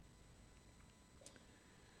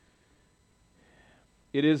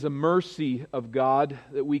It is a mercy of God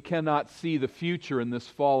that we cannot see the future in this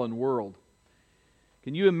fallen world.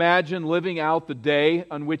 Can you imagine living out the day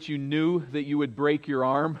on which you knew that you would break your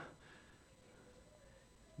arm?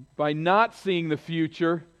 By not seeing the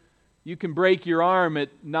future, you can break your arm at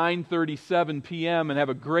 9:37 p.m. and have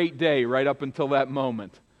a great day right up until that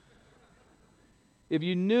moment. If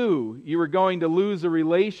you knew you were going to lose a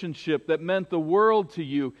relationship that meant the world to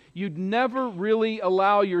you, you'd never really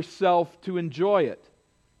allow yourself to enjoy it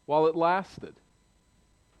while it lasted.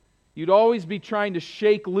 You'd always be trying to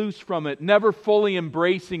shake loose from it, never fully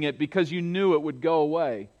embracing it because you knew it would go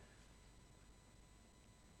away.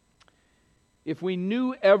 If we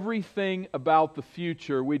knew everything about the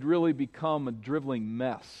future, we'd really become a driveling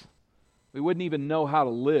mess. We wouldn't even know how to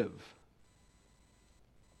live.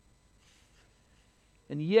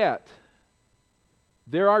 And yet,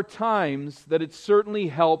 there are times that it certainly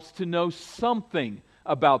helps to know something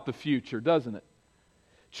about the future, doesn't it?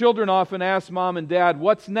 Children often ask mom and dad,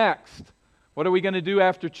 what's next? What are we going to do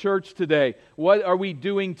after church today? What are we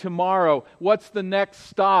doing tomorrow? What's the next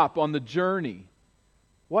stop on the journey?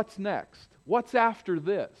 What's next? What's after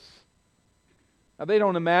this? Now, they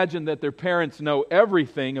don't imagine that their parents know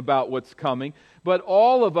everything about what's coming, but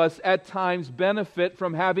all of us at times benefit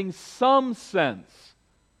from having some sense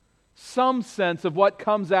of what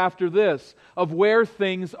comes after this, of where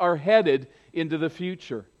things are headed into the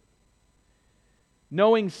future.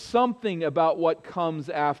 Knowing something about what comes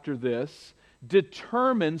after this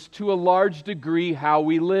determines to a large degree how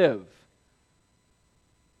we live.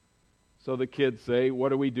 So the kids say,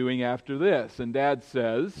 what are we doing after this? And Dad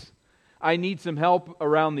says, I need some help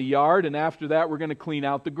around the yard, and after that we're going to clean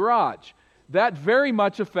out the garage. That very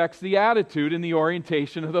much affects the attitude and the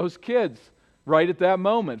orientation of those kids right at that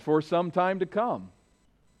moment for some time to come.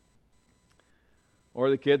 Or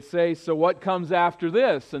the kids say, so what comes after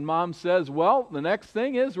this? And mom says, well, the next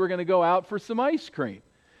thing is we're going to go out for some ice cream.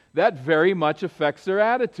 That very much affects their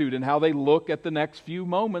attitude and how they look at the next few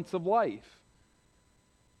moments of life.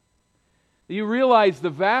 You realize the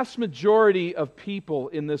vast majority of people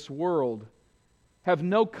in this world have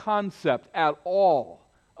no concept at all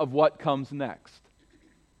of what comes next.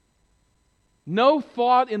 No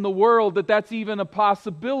thought in the world that that's even a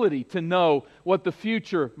possibility to know what the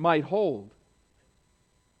future might hold.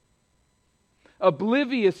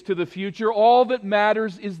 Oblivious to the future, all that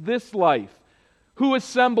matters is this life. Who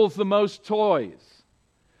assembles the most toys?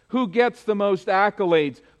 Who gets the most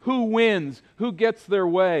accolades? Who wins? Who gets their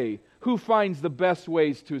way? Who finds the best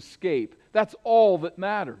ways to escape? That's all that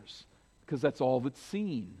matters, because that's all that's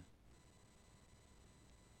seen.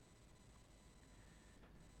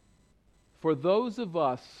 For those of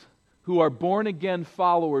us who are born-again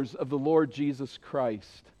followers of the Lord Jesus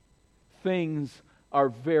Christ, things are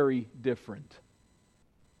very different.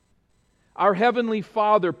 Our Heavenly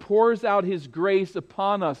Father pours out His grace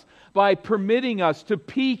upon us by permitting us to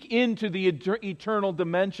peek into the eternal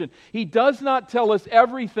dimension. He does not tell us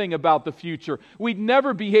everything about the future. We'd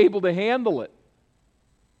never be able to handle it.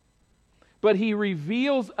 But He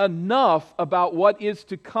reveals enough about what is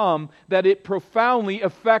to come that it profoundly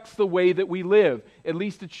affects the way that we live. At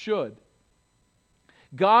least it should.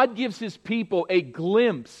 God gives His people a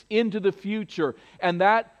glimpse into the future, and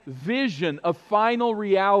that vision of final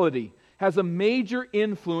reality has a major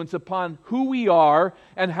influence upon who we are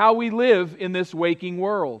and how we live in this waking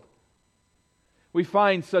world. We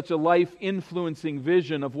find such a life-influencing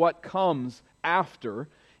vision of what comes after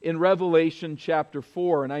in Revelation chapter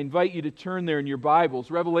 4. And I invite you to turn there in your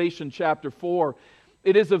Bibles. Revelation chapter 4.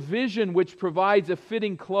 It is a vision which provides a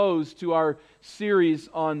fitting close to our series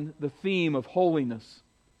on the theme of holiness.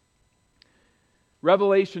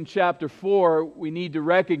 Revelation chapter 4, we need to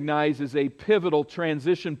recognize, is a pivotal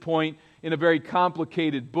transition point in a very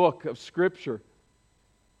complicated book of Scripture.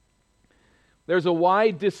 There's a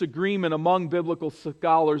wide disagreement among biblical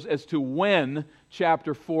scholars as to when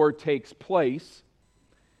chapter 4 takes place.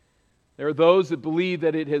 There are those that believe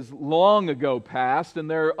that it has long ago passed, and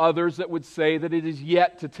there are others that would say that it is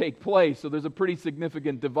yet to take place. So there's a pretty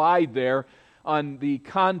significant divide there on the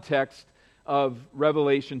context of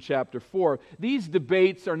Revelation chapter 4. These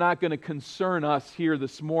debates are not going to concern us here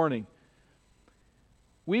this morning.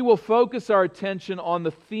 We will focus our attention on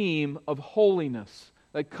the theme of holiness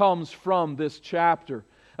that comes from this chapter,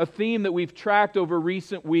 a theme that we've tracked over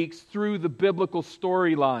recent weeks through the biblical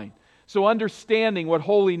storyline. So understanding what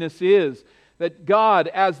holiness is, that God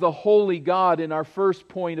as the holy God in our first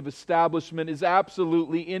point of establishment is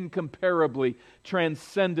absolutely, incomparably,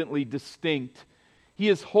 transcendently distinct. He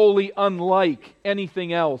is wholly unlike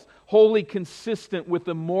anything else, wholly consistent with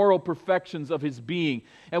the moral perfections of His being.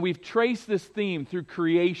 And we've traced this theme through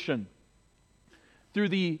creation, through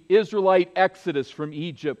the Israelite exodus from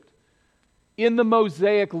Egypt, in the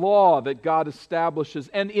Mosaic law that God establishes,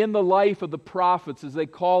 and in the life of the prophets as they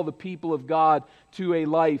call the people of God to a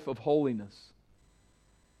life of holiness.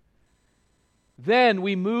 Then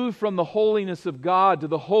we move from the holiness of God to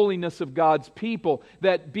the holiness of God's people,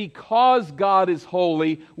 that because God is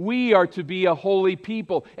holy, we are to be a holy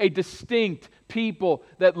people, a distinct people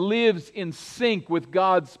that lives in sync with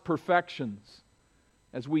God's perfections.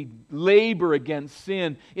 As we labor against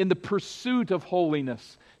sin in the pursuit of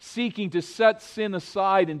holiness, seeking to set sin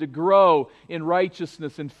aside and to grow in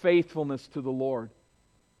righteousness and faithfulness to the Lord.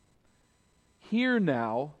 Here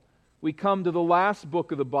now, we come to the last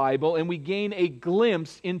book of the Bible and we gain a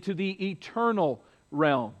glimpse into the eternal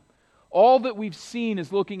realm. All that we've seen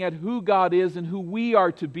is looking at who God is and who we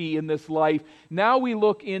are to be in this life. Now we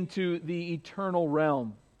look into the eternal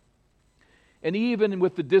realm. And even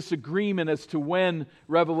with the disagreement as to when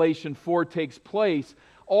Revelation 4 takes place,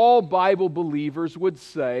 all Bible believers would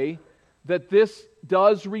say that this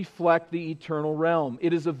does reflect the eternal realm.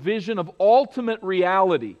 It is a vision of ultimate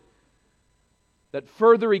reality that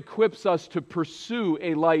further equips us to pursue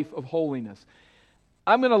a life of holiness.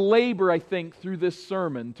 I'm going to labor, I think, through this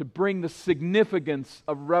sermon to bring the significance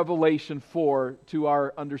of Revelation 4 to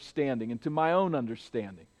our understanding and to my own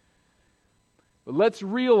understanding. But let's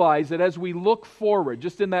realize that as we look forward,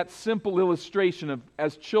 just in that simple illustration of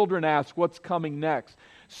as children ask, what's coming next?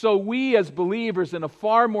 So we as believers in a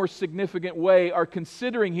far more significant way are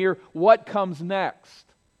considering here what comes next.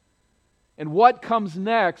 And what comes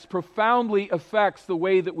next profoundly affects the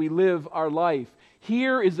way that we live our life.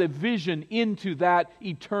 Here is a vision into that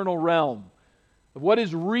eternal realm of what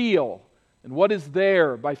is real and what is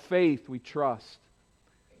there by faith we trust.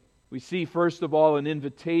 We see, first of all, an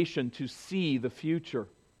invitation to see the future.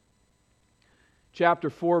 Chapter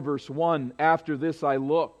 4, verse 1, "After this I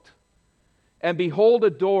looked, and behold a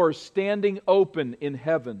door standing open in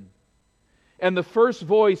heaven. And the first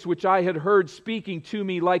voice which I had heard speaking to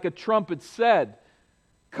me like a trumpet said,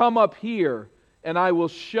 'Come up here, and I will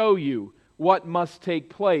show you what must take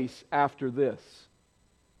place after this.'"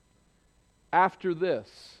 After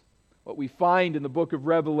this, what we find in the book of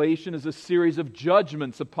Revelation is a series of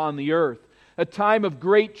judgments upon the earth, a time of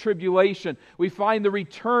great tribulation. We find the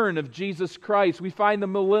return of Jesus Christ. We find the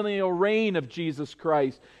millennial reign of Jesus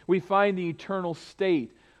Christ. We find the eternal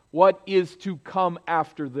state. What is to come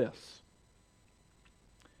after this?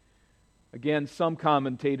 Again, some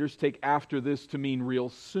commentators take after this to mean real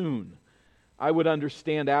soon. I would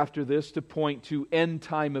understand after this to point to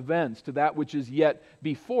end-time events, to that which is yet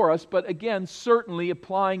before us, but again, certainly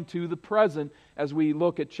applying to the present as we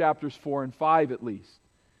look at chapters 4 and 5 at least.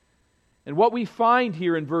 And what we find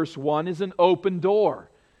here in verse 1 is an open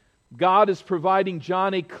door. God is providing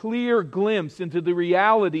John a clear glimpse into the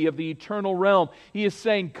reality of the eternal realm. He is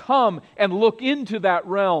saying, come and look into that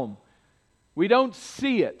realm. We don't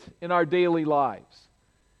see it in our daily lives.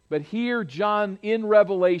 But here, John, in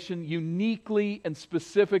Revelation, uniquely and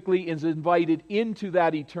specifically is invited into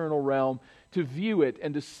that eternal realm to view it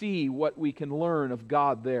and to see what we can learn of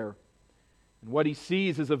God there. And what he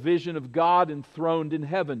sees is a vision of God enthroned in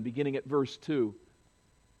heaven, beginning at verse 2.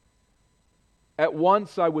 "At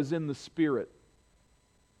once I was in the Spirit,"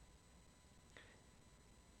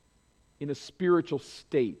 in a spiritual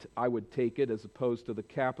state, I would take it, as opposed to the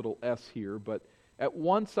capital S here, but "at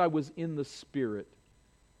once I was in the Spirit."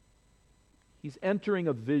 He's entering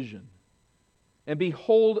a vision. "And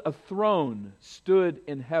behold, a throne stood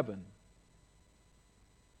in heaven,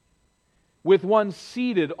 with one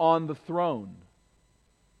seated on the throne."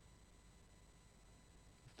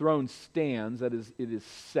 The throne stands, that is, it is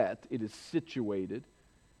set, it is situated,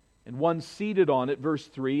 and one seated on it, verse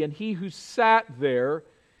 3, "And he who sat there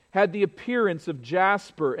had the appearance of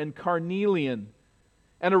jasper and carnelian,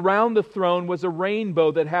 and around the throne was a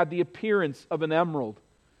rainbow that had the appearance of an emerald."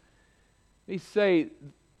 They say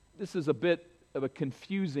this is a bit of a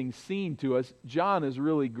confusing scene to us. John is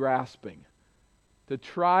really grasping to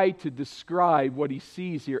try to describe what he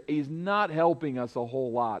sees here. He's not helping us a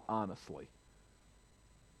whole lot, honestly.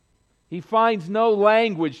 He finds no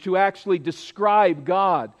language to actually describe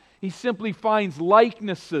God. He simply finds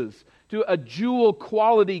likenesses to a jewel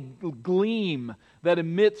quality gleam that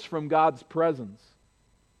emits from God's presence.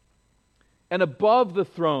 And above the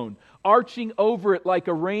throne, arching over it like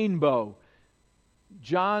a rainbow,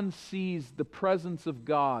 John sees the presence of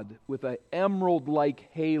God with an emerald-like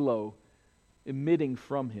halo emitting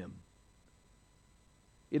from him.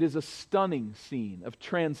 It is a stunning scene of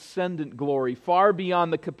transcendent glory, far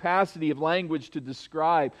beyond the capacity of language to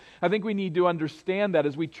describe. I think we need to understand that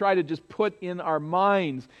as we try to just put in our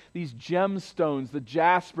minds these gemstones, the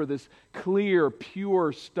jasper, this clear,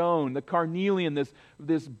 pure stone, the carnelian,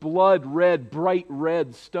 this blood red, bright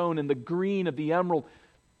red stone, and the green of the emerald.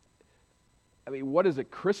 I mean, what is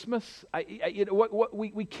it, Christmas?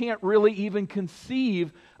 We can't really even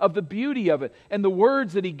conceive of the beauty of it. And the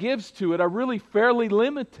words that he gives to it are really fairly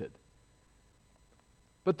limited.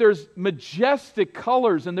 But there's majestic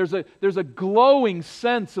colors, and there's a glowing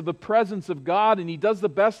sense of the presence of God, and he does the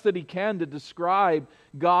best that he can to describe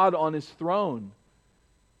God on his throne.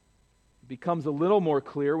 It becomes a little more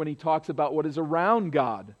clear when he talks about what is around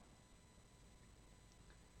God.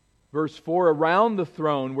 Verse 4, around the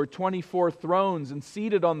throne were 24 thrones, and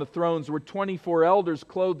seated on the thrones were 24 elders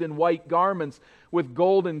clothed in white garments with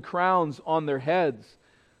golden crowns on their heads.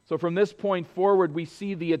 So from this point forward, we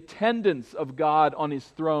see the attendance of God on his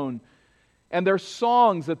throne and their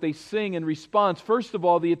songs that they sing in response. First of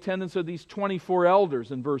all, the attendance of these 24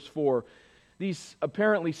 elders in verse 4. These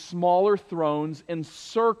apparently smaller thrones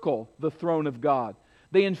encircle the throne of God.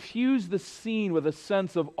 They infuse the scene with a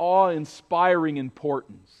sense of awe-inspiring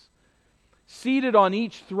importance. Seated on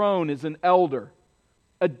each throne is an elder,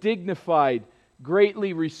 a dignified,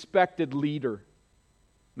 greatly respected leader.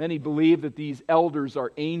 Many believe that these elders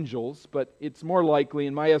are angels, but it's more likely,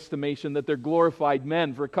 in my estimation, that they're glorified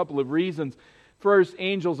men for a couple of reasons. First,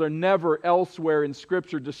 angels are never elsewhere in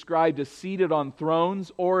Scripture described as seated on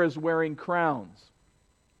thrones or as wearing crowns.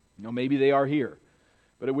 Now, maybe they are here,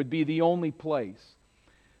 but it would be the only place.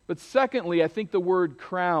 But secondly, I think the word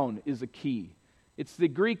crown is a key. It's the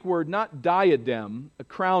Greek word, not diadem, a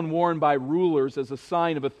crown worn by rulers as a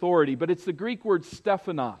sign of authority, but it's the Greek word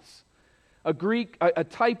stephanos, a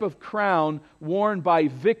type of crown worn by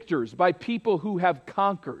victors, by people who have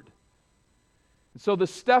conquered. So the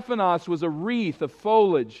stephanos was a wreath of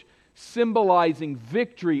foliage symbolizing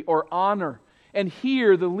victory or honor. And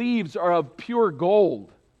here the leaves are of pure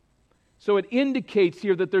gold. So it indicates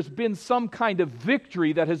here that there's been some kind of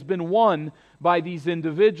victory that has been won by these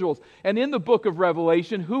individuals. And in the book of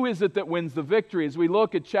Revelation, who is it that wins the victory? As we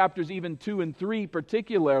look at chapters even 2 and 3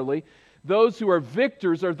 particularly, those who are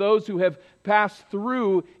victors are those who have passed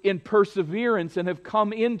through in perseverance and have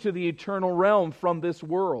come into the eternal realm from this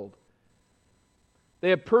world.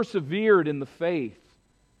 They have persevered in the faith.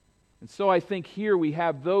 And so I think here we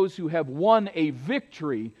have those who have won a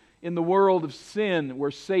victory in the world of sin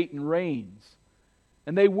where Satan reigns.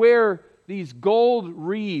 And they wear these gold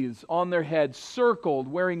wreaths on their heads, circled,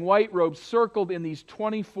 wearing white robes, circled in these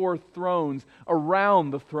 24 thrones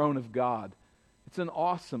around the throne of God. It's an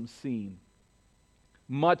awesome scene.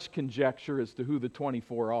 Much conjecture as to who the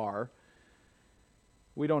 24 are.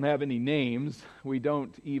 We don't have any names. We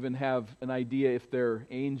don't even have an idea if they're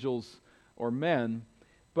angels or men.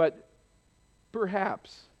 But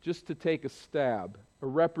perhaps, just to take a stab, a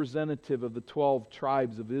representative of the 12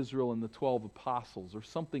 tribes of Israel and the 12 apostles, or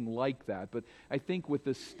something like that. But I think with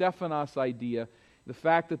this Stephanos idea, the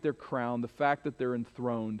fact that they're crowned, the fact that they're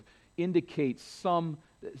enthroned, indicates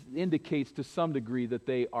to some degree that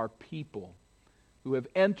they are people who have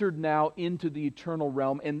entered now into the eternal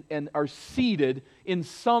realm and are seated in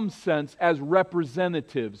some sense as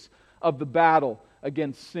representatives of the battle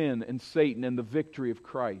against sin and Satan and the victory of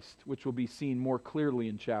Christ, which will be seen more clearly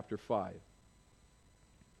in chapter 5.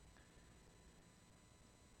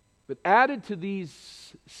 But added to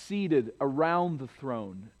these seated around the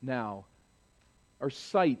throne now are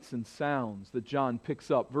sights and sounds that John picks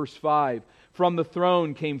up. Verse 5, from the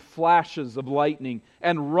throne came flashes of lightning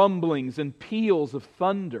and rumblings and peals of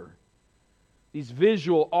thunder. These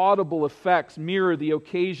visual, audible effects mirror the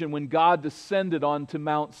occasion when God descended onto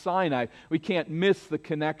Mount Sinai. We can't miss the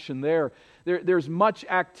connection there. There's much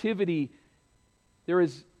activity. There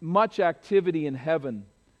is much activity in heaven.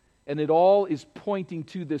 And it all is pointing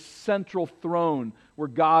to this central throne where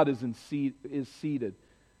God is seated.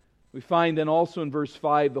 We find then also in verse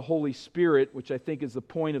 5 the Holy Spirit, which I think is the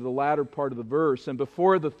point of the latter part of the verse. And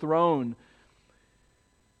before the throne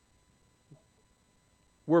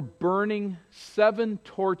were burning 7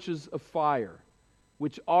 torches of fire,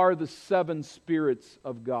 which are the 7 spirits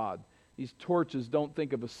of God. These torches, don't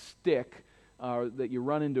think of a stick that you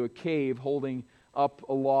run into a cave holding up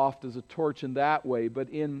aloft as a torch in that way, but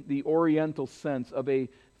in the oriental sense of a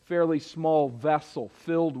fairly small vessel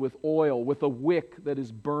filled with oil, with a wick that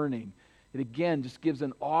is burning. It again just gives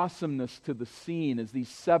an awesomeness to the scene as these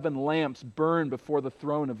 7 lamps burn before the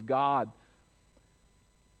throne of God.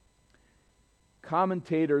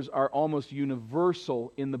 commentators are almost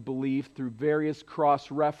universal in the belief through various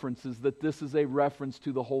cross-references that this is a reference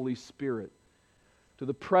to the Holy Spirit, to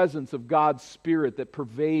the presence of God's Spirit that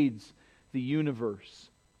pervades the universe.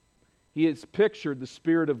 He has pictured the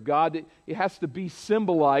Spirit of God. It has to be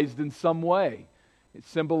symbolized in some way. It's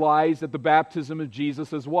symbolized at the baptism of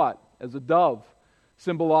Jesus as what? As a dove.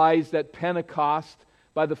 Symbolized at Pentecost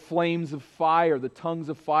by the flames of fire, the tongues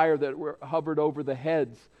of fire that were hovered over the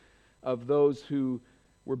heads of those who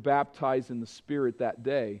were baptized in the Spirit that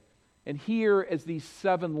day. And here as these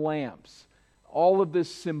 7 lamps, all of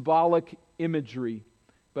this symbolic imagery,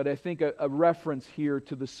 but I think a reference here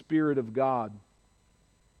to the Spirit of God.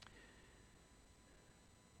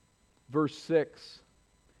 Verse 6,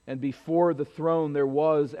 and before the throne there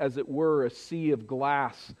was, as it were, a sea of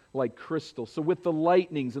glass like crystal. So with the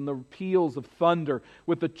lightnings and the peals of thunder,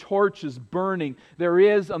 with the torches burning, there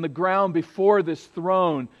is on the ground before this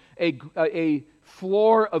throne a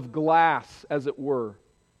floor of glass, as it were.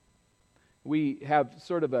 We have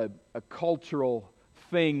sort of a cultural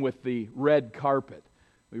thing with the red carpet.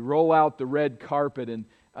 We roll out the red carpet, and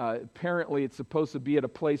apparently it's supposed to be at a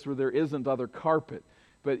place where there isn't other carpet.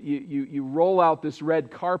 But you roll out this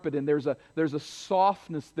red carpet, and there's a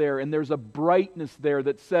softness there, and there's a brightness there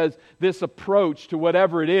that says this approach to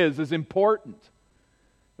whatever it is important.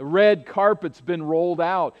 The red carpet's been rolled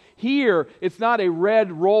out. Here, it's not a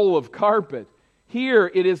red roll of carpet. Here,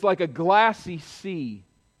 it is like a glassy sea.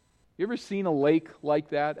 You ever seen a lake like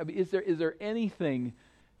that? I mean, is there anything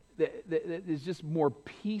that is just more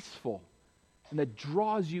peaceful and that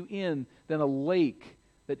draws you in than a lake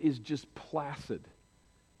that is just placid?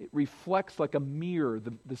 It reflects like a mirror,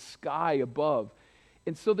 the sky above.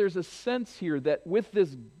 And so there's a sense here that with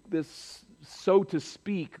this, so to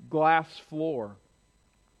speak, glass floor,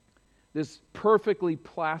 this perfectly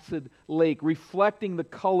placid lake, reflecting the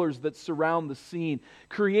colors that surround the scene,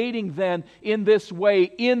 creating then in this way,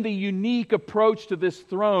 in the unique approach to this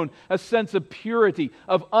throne, a sense of purity,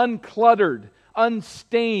 of uncluttered,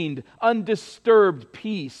 unstained, undisturbed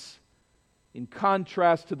peace, in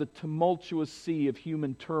contrast to the tumultuous sea of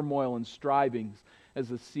human turmoil and strivings, as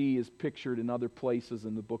the sea is pictured in other places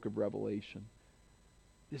in the book of Revelation.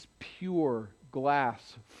 This pure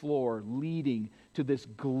glass floor leading to this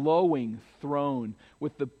glowing throne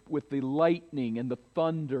with the lightning and the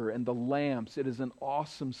thunder and the lamps. It is an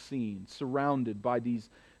awesome scene surrounded by these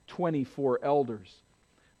 24 elders.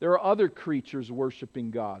 There are other creatures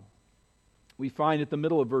worshiping God. We find at the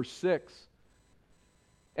middle of verse 6,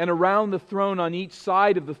 and around the throne on each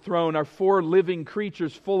side of the throne are 4 living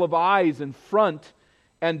creatures full of eyes in front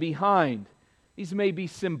and behind. These may be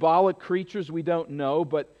symbolic creatures, we don't know,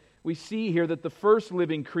 but we see here that the first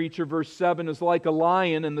living creature, verse 7, is like a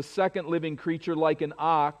lion, and the second living creature like an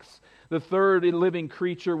ox, the third living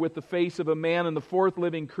creature with the face of a man, and the fourth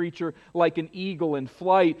living creature like an eagle in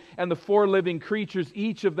flight. And the 4 living creatures,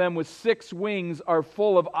 each of them with 6 wings, are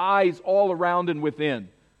full of eyes all around and within.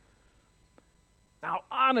 Now,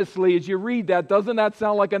 honestly, as you read that, doesn't that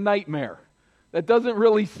sound like a nightmare? That doesn't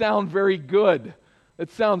really sound very good.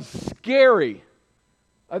 It sounds scary.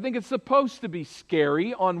 I think it's supposed to be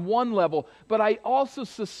scary on one level, but I also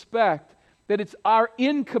suspect that it's our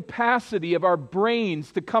incapacity of our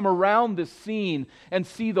brains to come around this scene and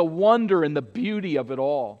see the wonder and the beauty of it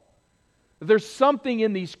all. There's something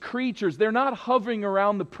in these creatures. They're not hovering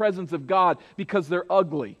around the presence of God because they're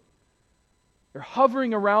ugly. They're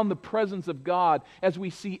hovering around the presence of God as we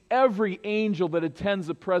see every angel that attends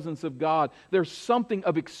the presence of God. There's something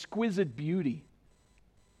of exquisite beauty.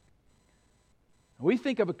 We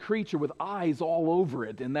think of a creature with eyes all over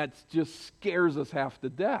it, and that just scares us half to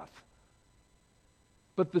death.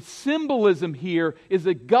 But the symbolism here is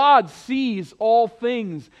that God sees all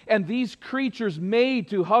things, and these creatures made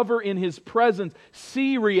to hover in His presence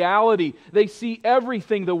see reality. They see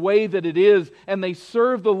everything the way that it is, and they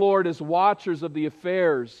serve the Lord as watchers of the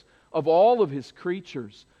affairs of all of His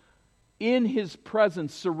creatures. In His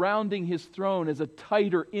presence, surrounding His throne as a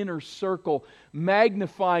tighter inner circle,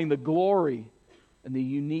 magnifying the glory and the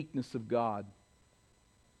uniqueness of God.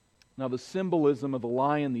 Now, the symbolism of the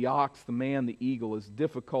lion, the ox, the man, the eagle is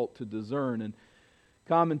difficult to discern, and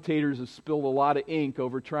commentators have spilled a lot of ink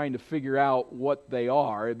over trying to figure out what they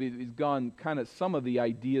are. It's gone kind of, some of the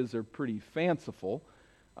ideas are pretty fanciful.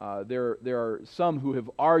 There are some who have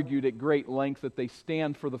argued at great length that they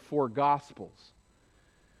stand for the 4 Gospels.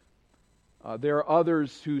 There are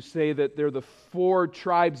others who say that they're the 4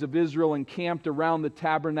 tribes of Israel encamped around the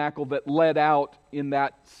tabernacle that led out in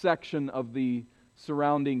that section of the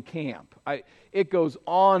surrounding camp. It goes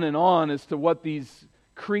on and on as to what these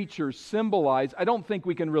creatures symbolize. I don't think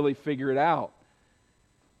we can really figure it out.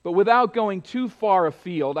 But without going too far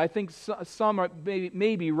afield, I think some are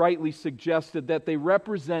maybe rightly suggested that they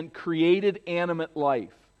represent created animate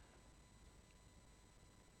life.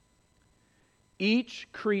 Each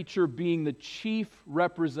creature being the chief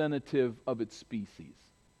representative of its species,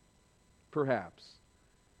 perhaps.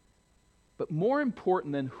 But more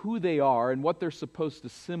important than who they are and what they're supposed to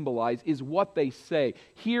symbolize is what they say.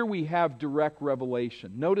 Here we have direct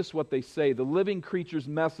revelation. Notice what they say. The living creature's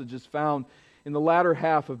message is found in the latter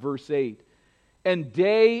half of verse 8. And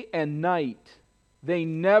day and night they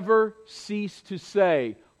never cease to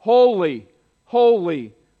say, Holy,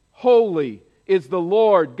 holy, holy is the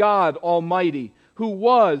Lord God Almighty, who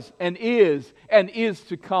was and is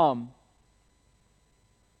to come.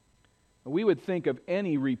 We would think of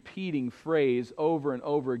any repeating phrase over and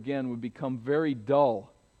over again would become very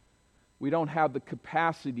dull. We don't have the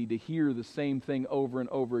capacity to hear the same thing over and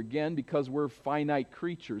over again because we're finite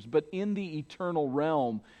creatures. But in the eternal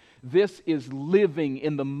realm, this is living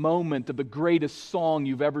in the moment of the greatest song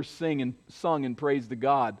you've ever sung in praise to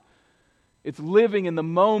God. It's living in the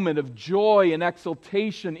moment of joy and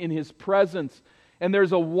exultation in His presence. And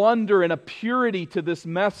there's a wonder and a purity to this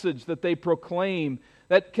message that they proclaim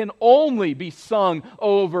that can only be sung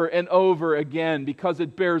over and over again because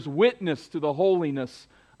it bears witness to the holiness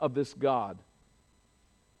of this God.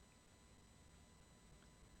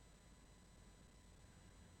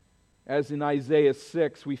 As in Isaiah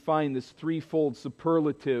 6, we find this threefold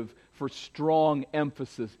superlative for strong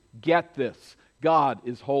emphasis. Get this, God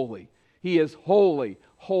is holy. He is holy,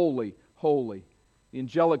 holy, holy. The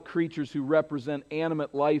angelic creatures who represent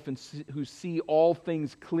animate life and who see all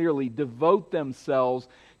things clearly devote themselves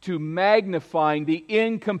to magnifying the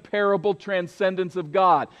incomparable transcendence of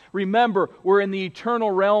God. Remember, we're in the eternal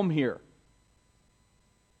realm here.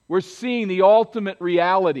 We're seeing the ultimate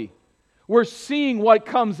reality. We're seeing what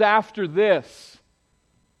comes after this.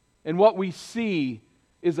 And what we see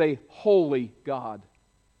is a holy God,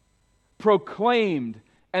 proclaimed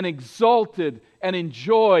and exalted and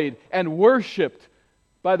enjoyed and worshipped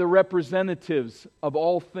by the representatives of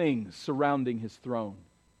all things surrounding His throne.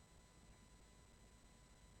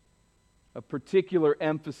 A particular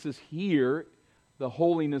emphasis here, the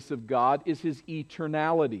holiness of God, is His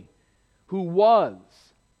eternality, who was,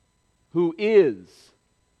 who is,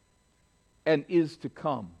 and is to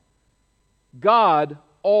come. God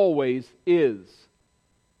always is.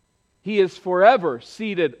 He is forever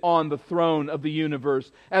seated on the throne of the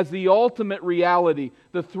universe as the ultimate reality,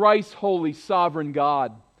 the thrice holy sovereign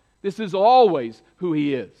God. This is always who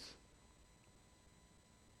He is.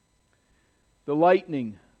 The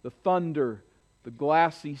lightning, the thunder, the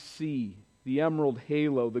glassy sea, the emerald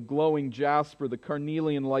halo, the glowing jasper, the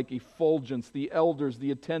carnelian-like effulgence, the elders, the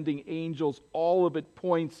attending angels, all of it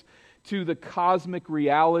points to the cosmic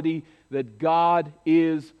reality that God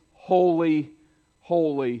is holy,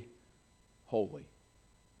 holy, holy.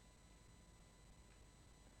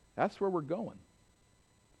 That's where we're going.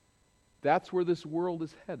 That's where this world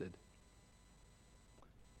is headed.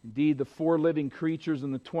 Indeed, the 4 living creatures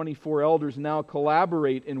and the 24 elders now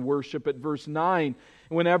collaborate in worship at verse 9.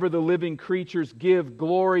 Whenever the living creatures give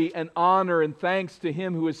glory and honor and thanks to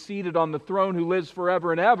Him who is seated on the throne, who lives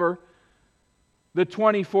forever and ever, the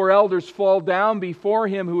 24 elders fall down before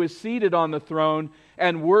Him who is seated on the throne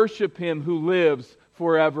and worship Him who lives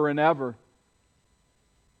forever and ever.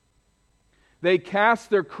 They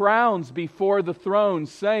cast their crowns before the throne,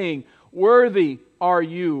 saying, Worthy are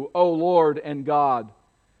you, O Lord and God,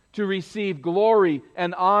 to receive glory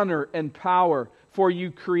and honor and power, for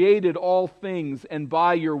you created all things, and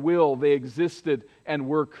by your will they existed and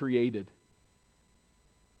were created.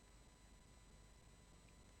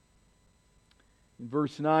 In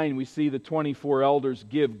verse 9, we see the 24 elders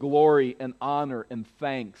give glory and honor and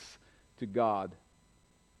thanks to God.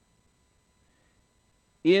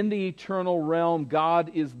 In the eternal realm,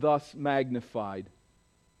 God is thus magnified.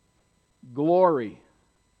 Glory,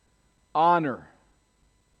 honor,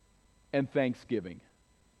 and thanksgiving.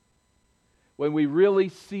 When we really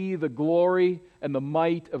see the glory and the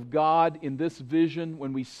might of God in this vision,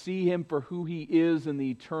 when we see Him for who He is in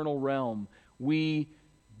the eternal realm, we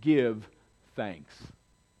give thanks.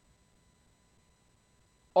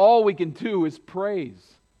 All we can do is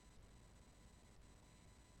praise.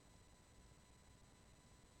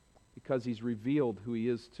 Because He's revealed who He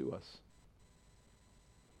is to us.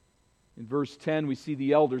 In verse 10, we see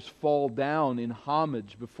the elders fall down in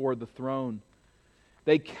homage before the throne.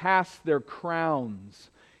 They cast their crowns.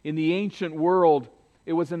 In the ancient world,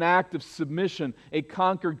 it was an act of submission. A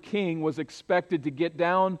conquered king was expected to get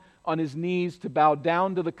down on his knees, to bow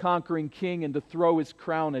down to the conquering king, and to throw his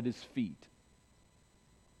crown at his feet.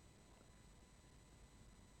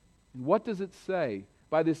 And what does it say?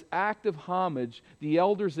 By this act of homage, the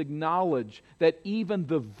elders acknowledge that even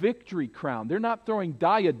the victory crown, they're not throwing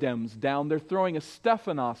diadems down, they're throwing a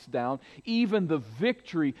Stephanos down. Even the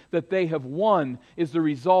victory that they have won is the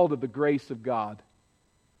result of the grace of God.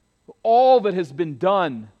 All that has been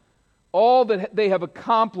done, all that they have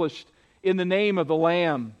accomplished in the name of the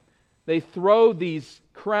Lamb, they throw these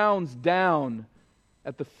crowns down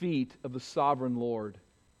at the feet of the sovereign Lord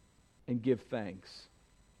and give thanks.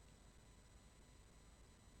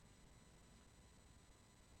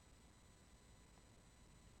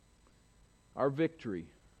 Our victory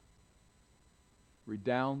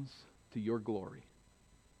redounds to your glory.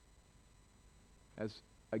 As,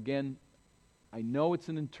 again, I know it's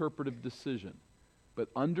an interpretive decision, but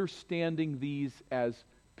understanding these as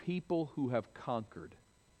people who have conquered,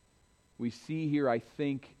 we see here, I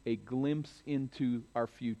think, a glimpse into our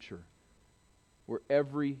future, where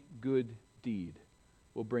every good deed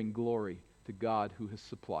will bring glory to God who has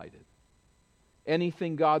supplied it.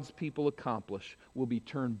 Anything God's people accomplish will be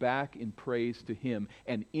turned back in praise to Him,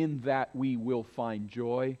 and in that we will find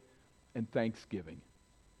joy and thanksgiving.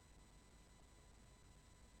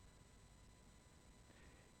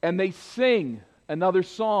 And they sing another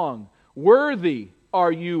song, "Worthy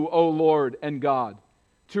are you, O Lord and God,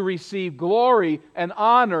 to receive glory and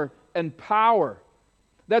honor and power."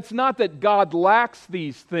 That's not that God lacks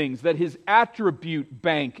these things, that His attribute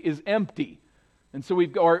bank is empty. And so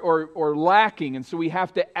we've or lacking, and so we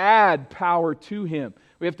have to add power to Him.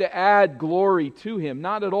 We have to add glory to Him.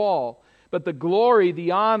 Not at all. But the glory,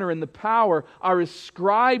 the honor, and the power are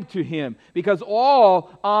ascribed to Him, because all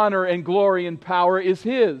honor and glory and power is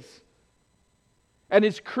His. And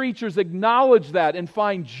His creatures acknowledge that and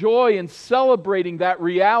find joy in celebrating that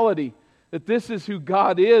reality, that this is who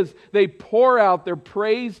God is. They pour out their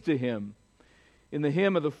praise to Him. In the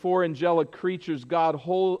hymn of the four angelic creatures,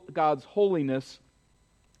 God's holiness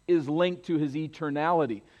is linked to His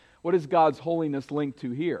eternality. What is God's holiness linked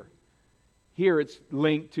to here? Here it's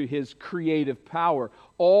linked to His creative power.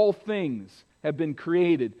 All things have been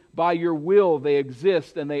created. By your will they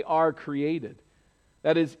exist and they are created.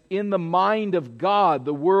 That is, in the mind of God,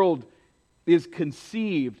 the world is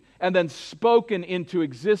conceived and then spoken into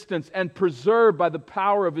existence and preserved by the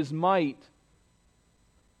power of His might.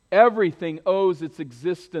 Everything owes its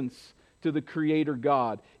existence to the Creator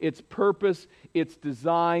God, its purpose, its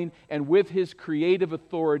design, and with His creative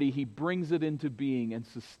authority, He brings it into being and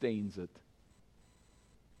sustains it.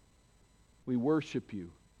 We worship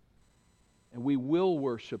You, and we will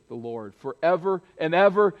worship the Lord forever and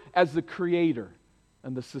ever as the Creator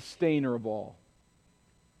and the Sustainer of all.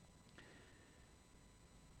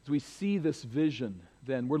 As we see this vision,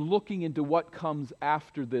 then, we're looking into what comes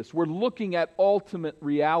after this. We're looking at ultimate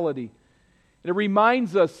reality. And it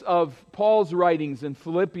reminds us of Paul's writings in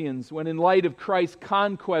Philippians, when in light of Christ's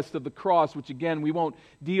conquest of the cross, which again we won't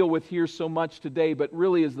deal with here so much today, but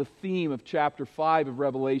really is the theme of chapter 5 of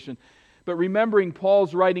Revelation. But remembering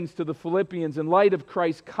Paul's writings to the Philippians, in light of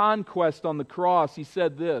Christ's conquest on the cross, he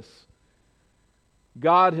said this: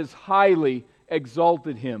 God has highly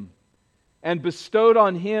exalted Him and bestowed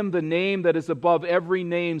on Him the name that is above every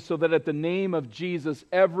name, so that at the name of Jesus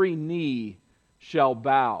every knee shall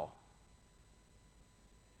bow,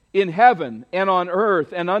 in heaven and on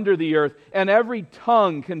earth and under the earth, and every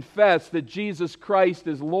tongue confess that Jesus Christ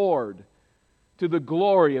is Lord, to the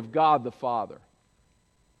glory of God the Father.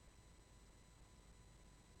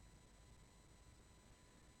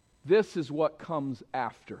 This is what comes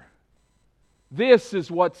after. This is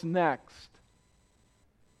what's next.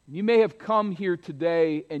 You may have come here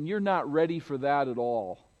today and you're not ready for that at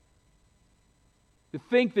all. To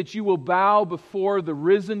think that you will bow before the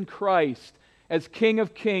risen Christ as King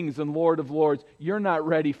of Kings and Lord of Lords, you're not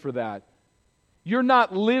ready for that. You're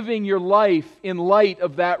not living your life in light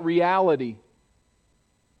of that reality.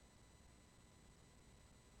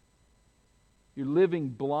 You're living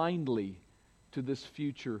blindly to this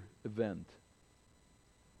future event.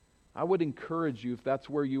 I would encourage you, if that's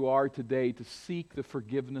where you are today, to seek the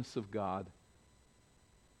forgiveness of God,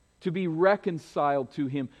 to be reconciled to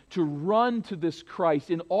Him, to run to this Christ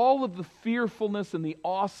in all of the fearfulness and the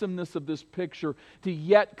awesomeness of this picture, to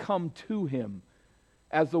yet come to Him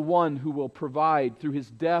as the one who will provide, through His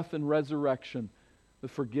death and resurrection, the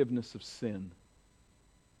forgiveness of sin.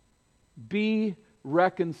 Be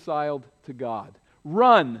reconciled to God.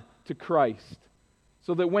 Run to Christ,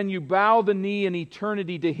 so that when you bow the knee in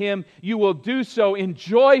eternity to Him, you will do so in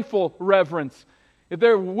joyful reverence. If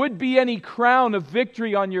there would be any crown of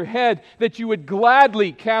victory on your head, that you would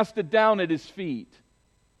gladly cast it down at His feet.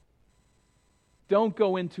 Don't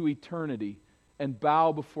go into eternity and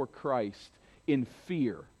bow before Christ in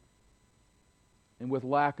fear and with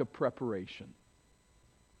lack of preparation.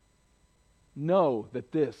 Know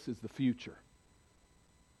that this is the future.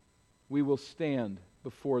 We will stand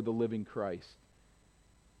before the living Christ.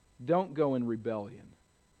 Don't go in rebellion.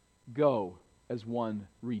 Go as one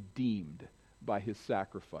redeemed by His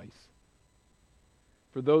sacrifice.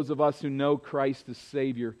 For those of us who know Christ as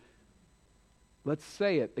Savior, let's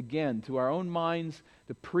say it again to our own minds,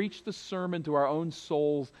 to preach the sermon to our own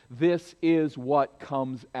souls. This is what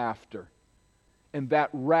comes after. And that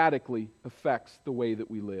radically affects the way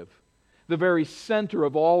that we live. The very center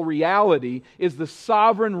of all reality is the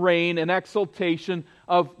sovereign reign and exaltation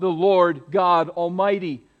of the Lord God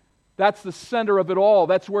Almighty. That's the center of it all.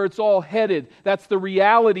 That's where it's all headed. That's the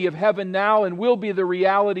reality of heaven now and will be the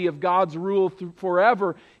reality of God's rule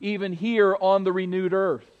forever, even here on the renewed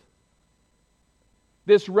earth.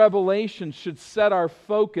 This revelation should set our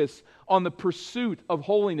focus on the pursuit of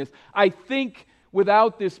holiness. I think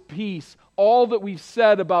without this piece, all that we've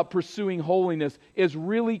said about pursuing holiness is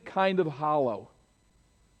really kind of hollow.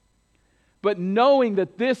 But knowing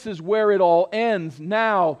that this is where it all ends,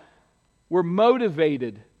 now we're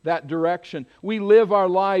motivated that direction. We live our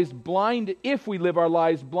lives blinded, if we live our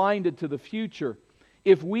lives blinded to the future,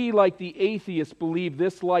 if we, like the atheists, believe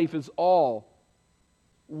this life is all,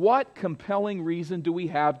 what compelling reason do we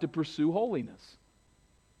have to pursue holiness?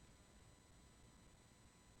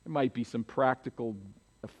 There might be some practical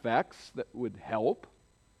effects that would help.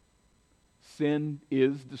 Sin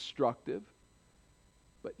is destructive.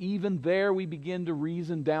 But even there we begin to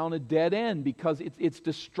reason down a dead end because it's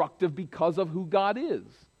destructive because of who God is.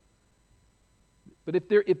 But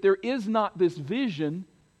if there is not this vision,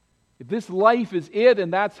 if this life is it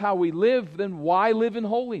and that's how we live, then why live in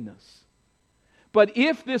holiness? But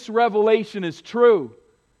if this revelation is true,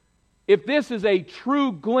 if this is a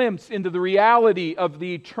true glimpse into the reality of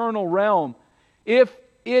the eternal realm, if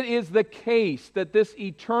it is the case that this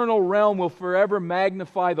eternal realm will forever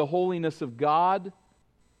magnify the holiness of God,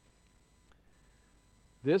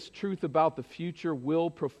 this truth about the future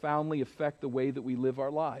will profoundly affect the way that we live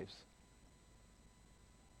our lives.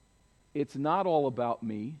 It's not all about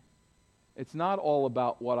me. It's not all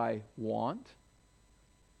about what I want.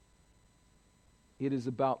 It is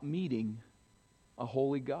about meeting a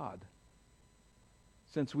holy God.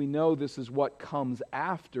 Since we know this is what comes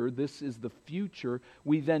after, this is the future,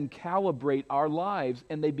 we then calibrate our lives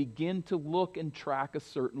and they begin to look and track a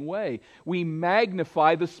certain way. We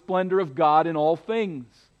magnify the splendor of God in all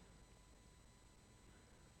things.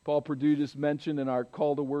 Paul Perdue just mentioned in our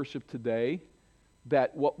call to worship today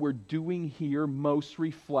that what we're doing here most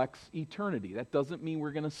reflects eternity. That doesn't mean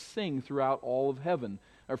we're going to sing throughout all of heaven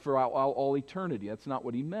or throughout all eternity. That's not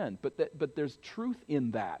what he meant. But there's truth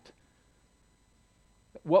in that.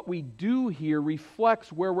 What we do here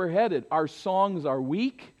reflects where we're headed. Our songs are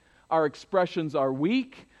weak. Our expressions are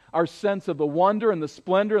weak. Our sense of the wonder and the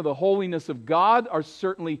splendor of the holiness of God are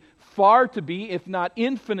certainly far to be, if not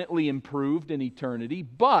infinitely improved in eternity.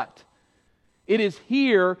 But it is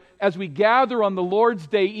here, as we gather on the Lord's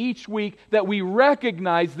Day each week, that we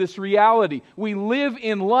recognize this reality. We live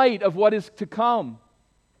in light of what is to come.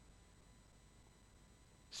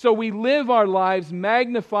 So we live our lives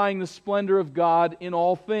magnifying the splendor of God in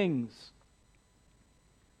all things.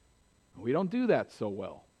 We don't do that so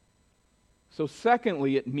well. So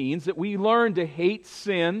secondly, it means that we learn to hate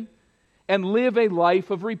sin and live a life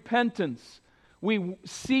of repentance. We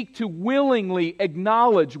seek to willingly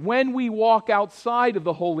acknowledge when we walk outside of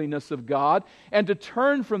the holiness of God and to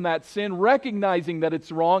turn from that sin, recognizing that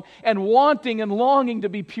it's wrong and wanting and longing to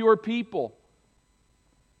be pure people.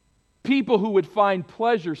 People who would find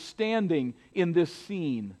pleasure standing in this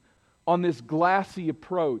scene, on this glassy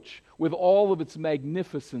approach with all of its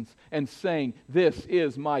magnificence and saying, "This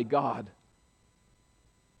is my God."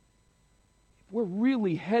 If we're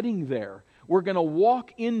really heading there, we're going to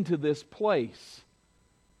walk into this place,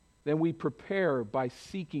 then we prepare by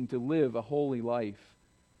seeking to live a holy life.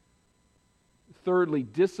 Thirdly,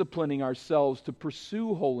 disciplining ourselves to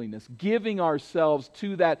pursue holiness, giving ourselves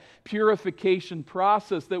to that purification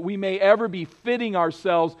process that we may ever be fitting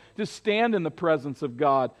ourselves to stand in the presence of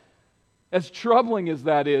God. As troubling as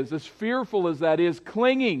that is, as fearful as that is,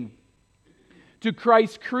 clinging to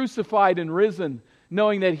Christ crucified and risen,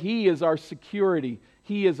 knowing that He is our security,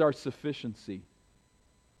 He is our sufficiency.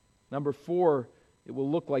 Number 4, it will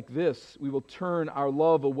look like this. We will turn our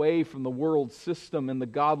love away from the world system and the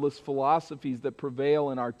godless philosophies that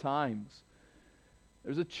prevail in our times.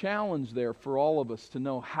 There's a challenge there for all of us to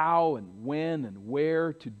know how and when and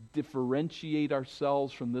where to differentiate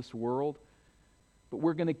ourselves from this world. But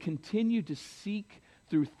we're going to continue to seek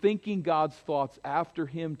through thinking God's thoughts after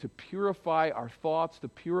Him, to purify our thoughts, to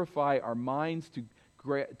purify our minds,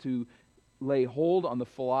 to lay hold on the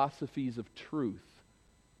philosophies of truth.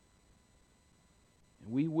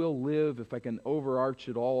 And we will live, if I can overarch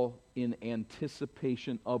it all, in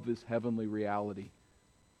anticipation of this heavenly reality.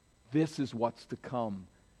 This is what's to come,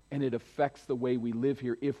 and it affects the way we live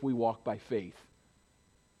here if we walk by faith.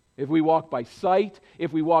 If we walk by sight,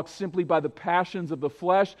 if we walk simply by the passions of the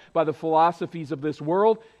flesh, by the philosophies of this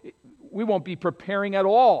world, we won't be preparing at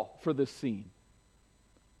all for this scene.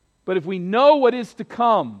 But if we know what is to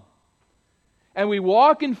come, and we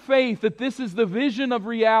walk in faith that this is the vision of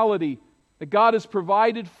reality that God has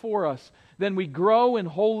provided for us, then we grow in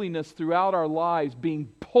holiness throughout our lives, being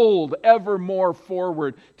pulled ever more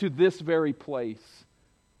forward to this very place.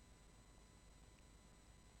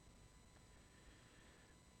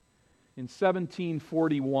 In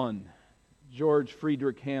 1741, George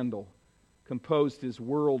Friedrich Handel composed his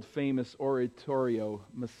world-famous oratorio,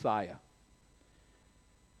 Messiah.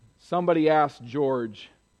 Somebody asked George,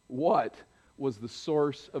 what was the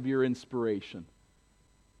source of your inspiration?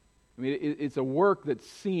 I mean, it's a work that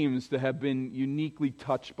seems to have been uniquely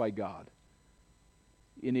touched by God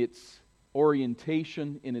in its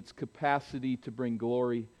orientation, in its capacity to bring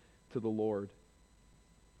glory to the Lord.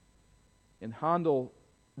 And Handel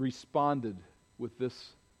responded with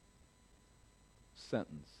this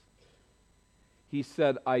sentence. He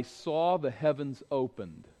said, I saw the heavens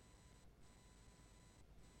opened,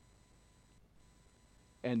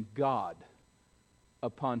 and God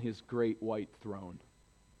upon His great white throne.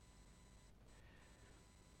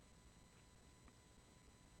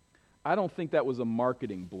 I don't think that was a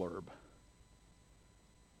marketing blurb.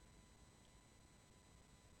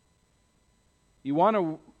 You want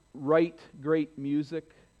to write great music?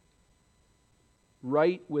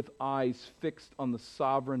 Write with eyes fixed on the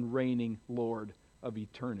sovereign reigning Lord of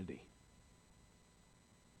eternity.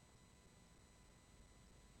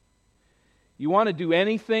 You want to do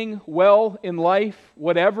anything well in life,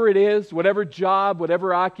 whatever it is, whatever job,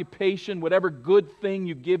 whatever occupation, whatever good thing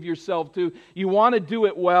you give yourself to, you want to do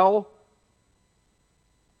it well?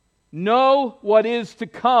 Know what is to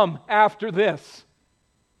come after this.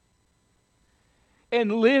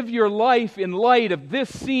 And live your life in light of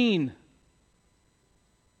this scene.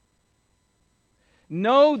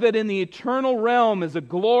 Know that in the eternal realm is a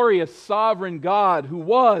glorious sovereign God who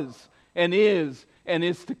was and is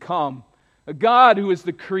to come. A God who is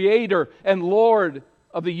the creator and Lord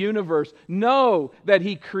of the universe. Know that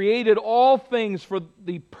He created all things for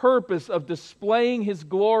the purpose of displaying His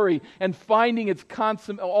glory and finding its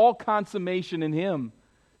all consummation in Him.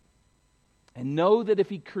 And know that if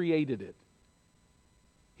He created it,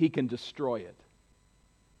 He can destroy it.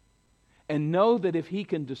 And know that if He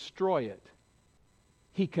can destroy it,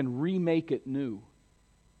 He can remake it new.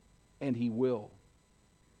 And He will.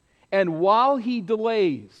 And while He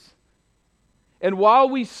delays, and while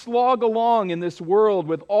we slog along in this world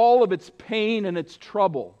with all of its pain and its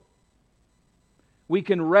trouble, we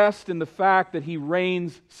can rest in the fact that He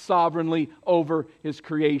reigns sovereignly over His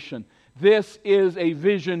creation. This is a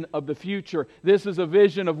vision of the future. This is a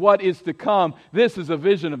vision of what is to come. This is a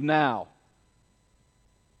vision of now.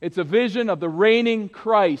 It's a vision of the reigning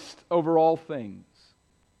Christ over all things.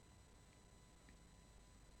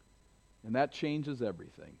 And that changes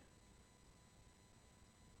everything.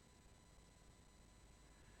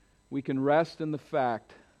 We can rest in the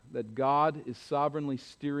fact that God is sovereignly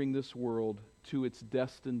steering this world to its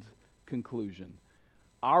destined conclusion.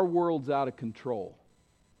 Our world's out of control.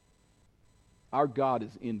 Our God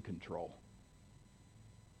is in control.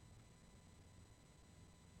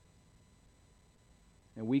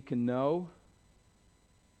 And we can know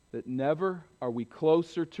that never are we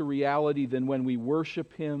closer to reality than when we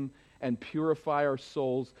worship Him and purify our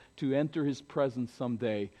souls to enter His presence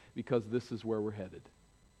someday, because this is where we're headed.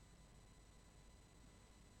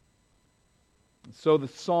 So the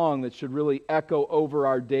song that should really echo over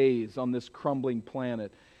our days on this crumbling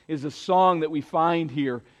planet is a song that we find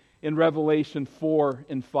here in Revelation 4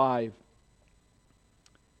 and 5.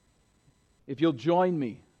 If you'll join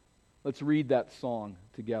me, let's read that song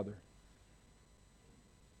together.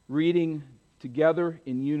 Reading together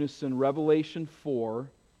in unison Revelation 4,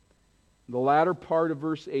 the latter part of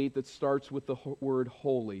verse 8 that starts with the word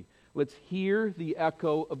holy. Let's hear the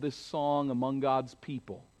echo of this song among God's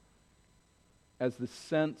people as the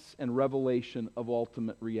sense and revelation of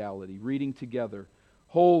ultimate reality. Reading together.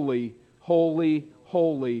 Holy, holy,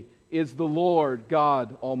 holy is the Lord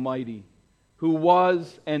God Almighty, who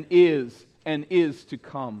was and is to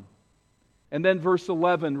come. And then verse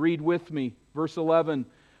 11, read with me. Verse 11,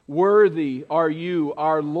 worthy are you,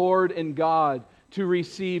 our Lord and God, to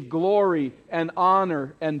receive glory and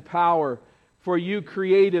honor and power. For you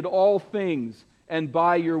created all things, and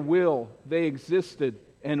by your will they existed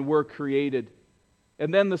and were created.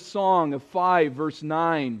 And then the song of 5, verse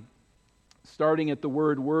 9, starting at the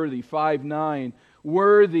word worthy, 5:9.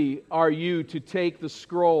 Worthy are you to take the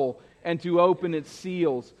scroll and to open its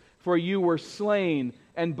seals, for you were slain,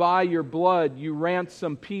 and by your blood you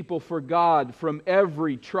ransomed people for God from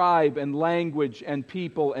every tribe and language and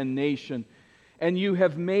people and nation. And you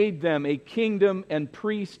have made them a kingdom and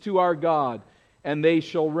priests to our God, and they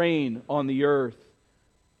shall reign on the earth.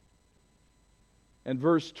 And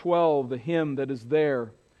verse 12, the hymn that is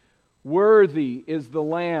there. Worthy is the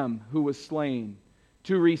Lamb who was slain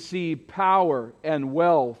to receive power and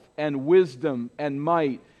wealth and wisdom and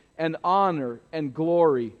might and honor and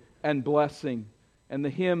glory and blessing. And the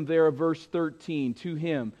hymn there of verse 13, to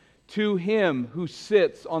Him who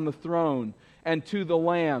sits on the throne, and to the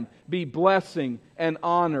Lamb be blessing and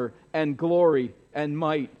honor and glory and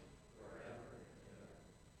might.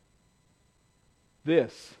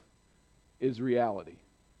 This is reality.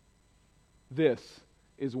 This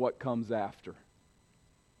is what comes after.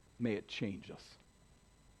 May it change us.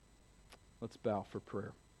 Let's bow for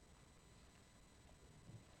prayer.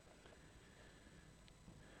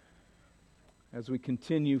 As we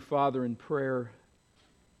continue, Father, in prayer,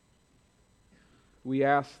 we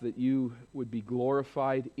ask that you would be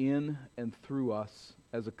glorified in and through us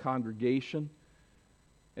as a congregation,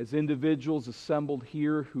 as individuals assembled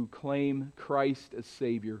here who claim Christ as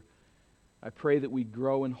Savior. I pray that we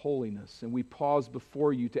grow in holiness, and we pause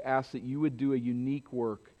before you to ask that you would do a unique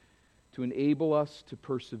work to enable us to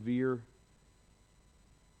persevere,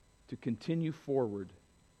 to continue forward,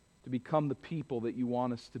 to become the people that you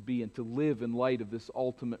want us to be, and to live in light of this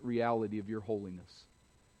ultimate reality of your holiness.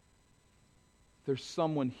 If there's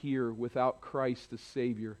someone here without Christ as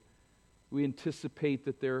Savior, we anticipate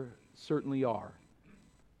that there certainly are.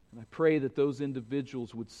 And I pray that those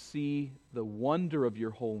individuals would see the wonder of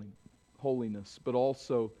your holiness, but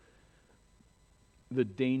also the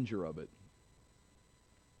danger of it.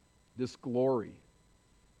 This glory,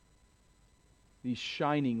 these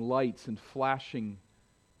shining lights and flashing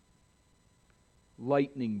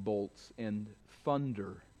lightning bolts and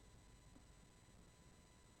thunder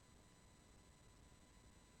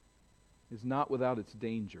is not without its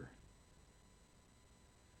danger.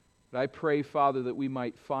 But I pray, Father, that we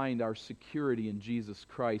might find our security in Jesus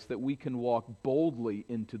Christ, that we can walk boldly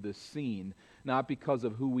into this scene, not because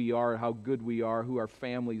of who we are, how good we are, who our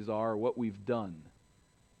families are, or what we've done,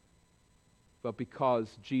 but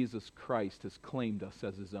because Jesus Christ has claimed us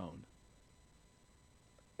as His own.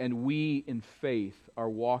 And we, in faith, are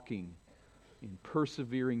walking in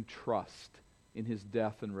persevering trust in His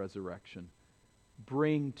death and resurrection.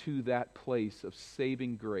 Bring to that place of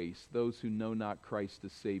saving grace those who know not Christ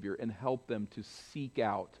as Savior, and help them to seek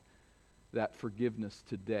out that forgiveness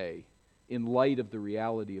today in light of the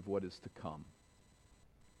reality of what is to come.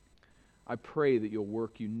 I pray that you'll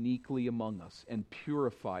work uniquely among us and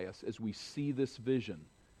purify us as we see this vision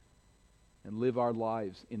and live our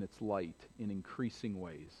lives in its light in increasing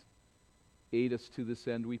ways. Aid us to this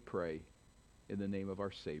end, we pray, in the name of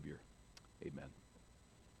our Savior. Amen.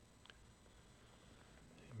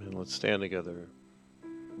 Amen. Let's stand together.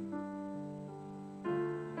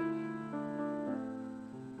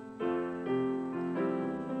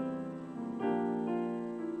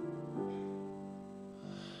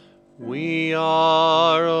 We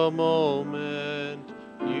are a moment